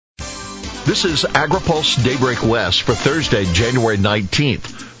This is AgriPulse Daybreak West for Thursday, January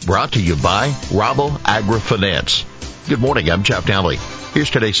 19th, brought to you by Rabo AgriFinance. Good morning, I'm Jeff Daly. Here's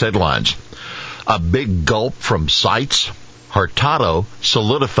today's headlines. A big gulp from Sites. Hurtado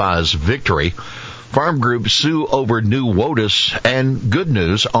solidifies victory. Farm groups sue over new WOTUS, and good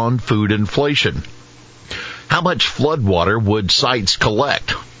news on food inflation. How much floodwater would Sites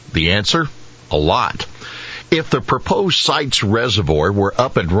collect? The answer? A lot. If the proposed Sites reservoir were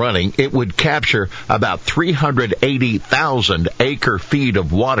up and running, it would capture about 380,000 acre-feet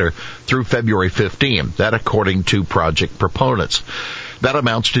of water through February 15. That according to project proponents. That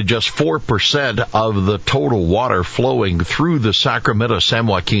amounts to just 4% of the total water flowing through the Sacramento-San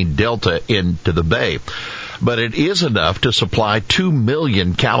Joaquin Delta into the bay. But it is enough to supply 2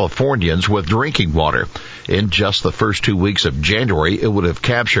 million Californians with drinking water. In just the first 2 weeks of January, it would have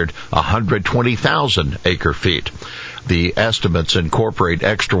captured 120,000 acre-feet. The estimates incorporate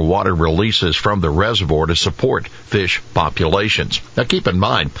extra water releases from the reservoir to support fish populations. Now keep in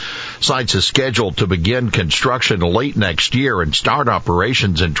mind, Sites is scheduled to begin construction late next year and start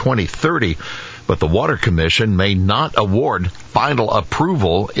operations in 2030, but the Water Commission may not award final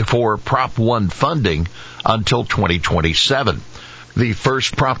approval for Prop 1 funding until 2027. The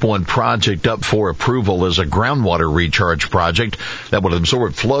first Prop 1 project up for approval is a groundwater recharge project that would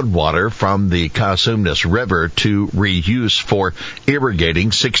absorb floodwater from the Cosumnes River to reuse for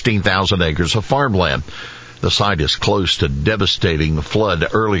irrigating 16,000 acres of farmland. The site is close to devastating flood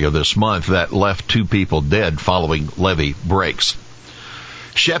earlier this month that left 2 people dead following levee breaks.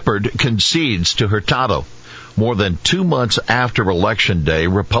 Shepherd concedes to Hurtado. More than 2 months after Election Day,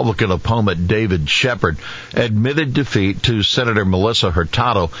 Republican opponent David Shepherd admitted defeat to Senator Melissa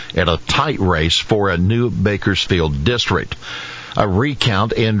Hurtado in a tight race for a new Bakersfield district. A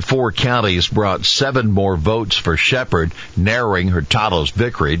recount in 4 counties brought 7 more votes for Shepherd, narrowing Hurtado's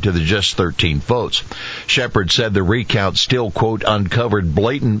victory to the just 13 votes. Shepherd said the recount still, quote, uncovered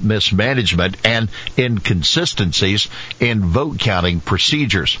blatant mismanagement and inconsistencies in vote counting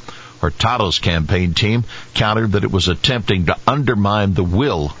procedures. Hurtado's campaign team countered that it was attempting to undermine the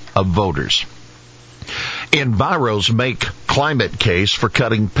will of voters. Enviros make climate case for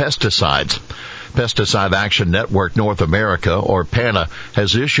cutting pesticides. Pesticide Action Network North America, or PANA,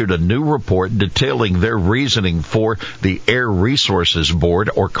 has issued a new report detailing their reasoning for the Air Resources Board,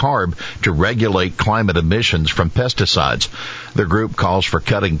 or CARB, to regulate climate emissions from pesticides. The group calls for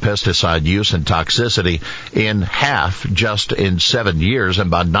cutting pesticide use and toxicity in half just in 7 years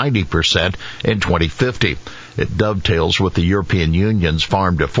and by 90% in 2050. It dovetails with the European Union's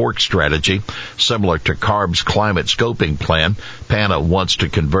Farm to Fork strategy. Similar to CARB's climate scoping plan, PANA wants to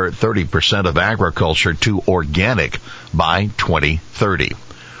convert 30% of agriculture to organic by 2030.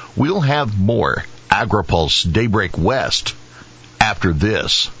 We'll have more AgriPulse Daybreak West after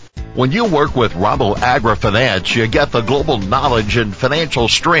this. When you work with Rabo AgriFinance, you get the global knowledge and financial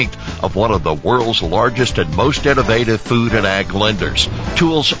strength of one of the world's largest and most innovative food and ag lenders.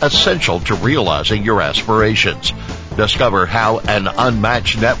 Tools essential to realizing your aspirations. Discover how an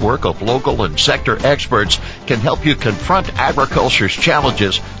unmatched network of local and sector experts can help you confront agriculture's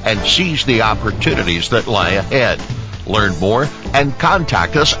challenges and seize the opportunities that lie ahead. Learn more and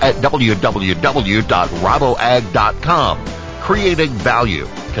contact us at www.raboag.com. Creating value,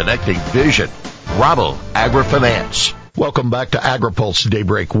 connecting vision. Rabo AgriFinance. Welcome back to AgriPulse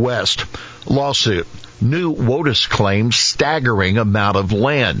Daybreak West. Lawsuit. New WOTUS claims staggering amount of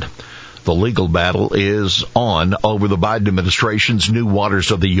land. The legal battle is on over the Biden administration's New Waters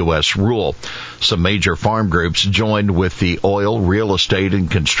of the U.S. rule. Some major farm groups joined with the oil, real estate,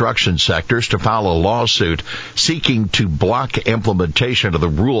 and construction sectors to file a lawsuit seeking to block implementation of the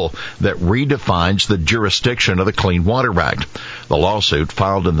rule that redefines the jurisdiction of the Clean Water Act. The lawsuit,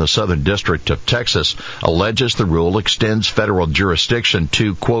 filed in the Southern District of Texas, alleges the rule extends federal jurisdiction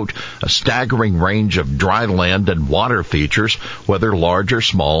to, quote, a staggering range of dry land and water features, whether large or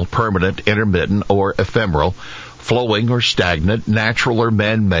small, permanent, intermittent, or ephemeral, flowing or stagnant, natural or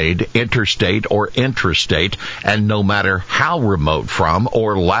man-made, interstate or intrastate, and no matter how remote from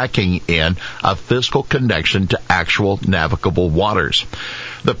or lacking in a physical connection to actual navigable waters.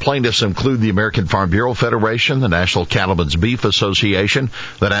 The plaintiffs include the American Farm Bureau Federation, the National Cattlemen's Beef Association,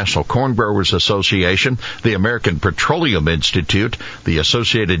 the National Corn Growers Association, the American Petroleum Institute, the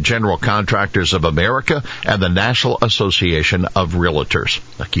Associated General Contractors of America, and the National Association of Realtors.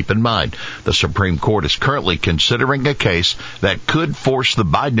 Now keep in mind, the Supreme Court is currently considering a case that could force the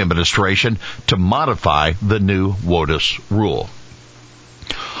Biden administration to modify the new WOTUS rule.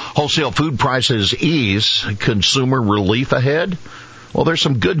 Wholesale food prices ease, consumer relief ahead. Well, there's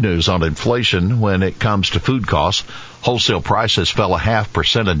some good news on inflation when it comes to food costs. Wholesale prices fell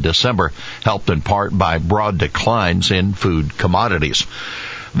 0.5% in December, helped in part by broad declines in food commodities.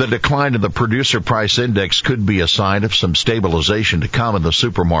 The decline in the producer price index could be a sign of some stabilization to come in the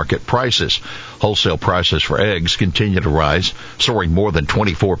supermarket prices. Wholesale prices for eggs continue to rise, soaring more than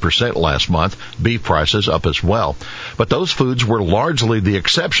 24% last month. Beef prices up as well. But those foods were largely the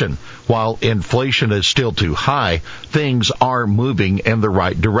exception. While inflation is still too high, things are moving in the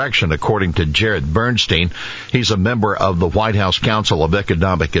right direction, according to Jared Bernstein. He's a member of the White House Council of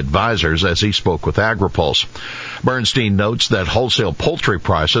Economic Advisors as he spoke with AgriPulse. Bernstein notes that wholesale poultry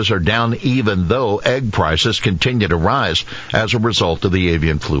prices are down even though egg prices continue to rise as a result of the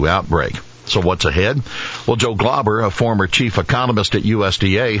avian flu outbreak. So what's ahead? Well, Joe Glauber, a former chief economist at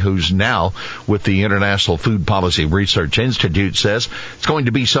USDA, who's now with the International Food Policy Research Institute, says it's going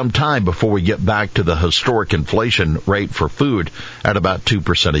to be some time before we get back to the historic inflation rate for food at about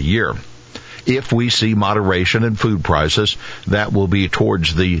 2% a year. If we see moderation in food prices, that will be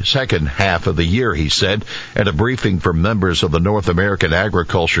towards the second half of the year, he said, at a briefing for members of the North American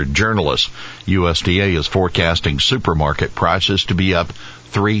Agriculture Journalists. USDA is forecasting supermarket prices to be up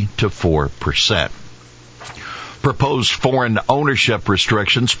 3 to 4%. Proposed foreign ownership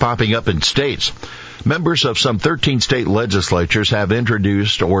restrictions popping up in states. Members of some 13 state legislatures have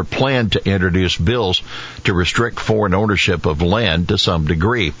introduced or plan to introduce bills to restrict foreign ownership of land to some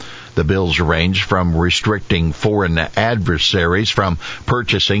degree. The bills range from restricting foreign adversaries from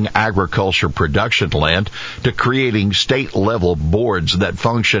purchasing agriculture production land to creating state-level boards that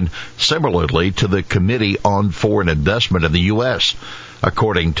function similarly to the Committee on Foreign Investment in the U.S.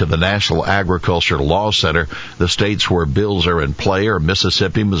 According to the National Agriculture Law Center, the states where bills are in play are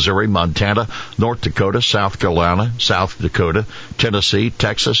Mississippi, Missouri, Montana, North Dakota, South Carolina, South Dakota, Tennessee,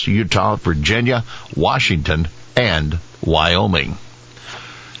 Texas, Utah, Virginia, Washington, and Wyoming.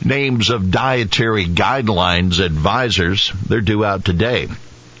 Names of dietary guidelines advisors, they're due out today.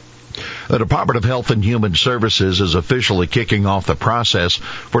 The Department of Health and Human Services is officially kicking off the process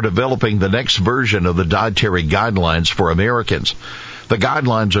for developing the next version of the dietary guidelines for Americans. The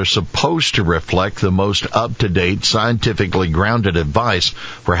guidelines are supposed to reflect the most up-to-date, scientifically grounded advice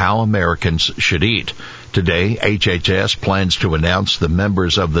for how Americans should eat. Today, HHS plans to announce the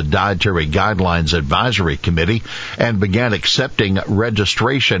members of the Dietary Guidelines Advisory Committee and began accepting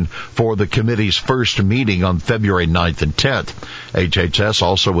registration for the committee's first meeting on February 9th and 10th. HHS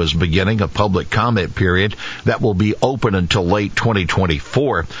also is beginning a public comment period that will be open until late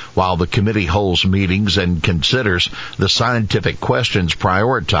 2024 while the committee holds meetings and considers the scientific questions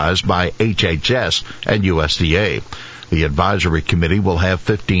prioritized by HHS and USDA. The advisory committee will have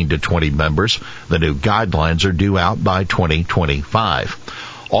 15 to 20 members. The new guidelines are due out by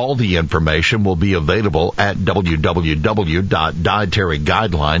 2025. All the information will be available at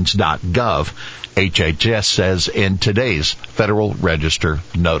www.dietaryguidelines.gov, HHS says in today's Federal Register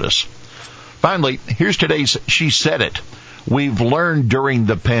notice. Finally, here's today's She Said It. We've learned during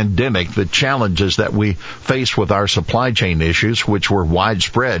the pandemic the challenges that we faced with our supply chain issues, which were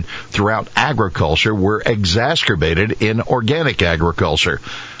widespread throughout agriculture, were exacerbated in organic agriculture.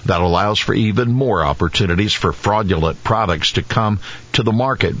 That allows for even more opportunities for fraudulent products to come to the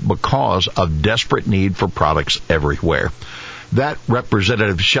market because of desperate need for products everywhere. That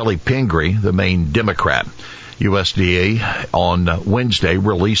Representative Shelley Pingree, the Maine Democrat. USDA on Wednesday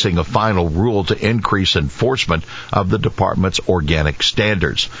releasing a final rule to increase enforcement of the department's organic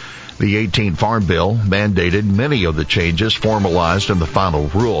standards. The 18 Farm Bill mandated many of the changes formalized in the final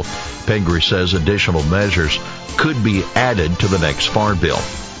rule. Pingree says additional measures could be added to the next Farm Bill.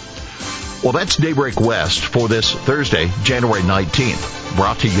 Well, that's Daybreak West for this Thursday, January 19th,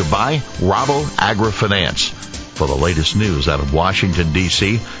 brought to you by Rabo AgriFinance. For the latest news out of Washington,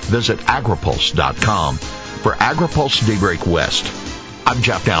 D.C., visit agripulse.com. For AgriPulse Daybreak West, I'm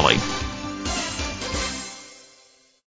Jeff Daly.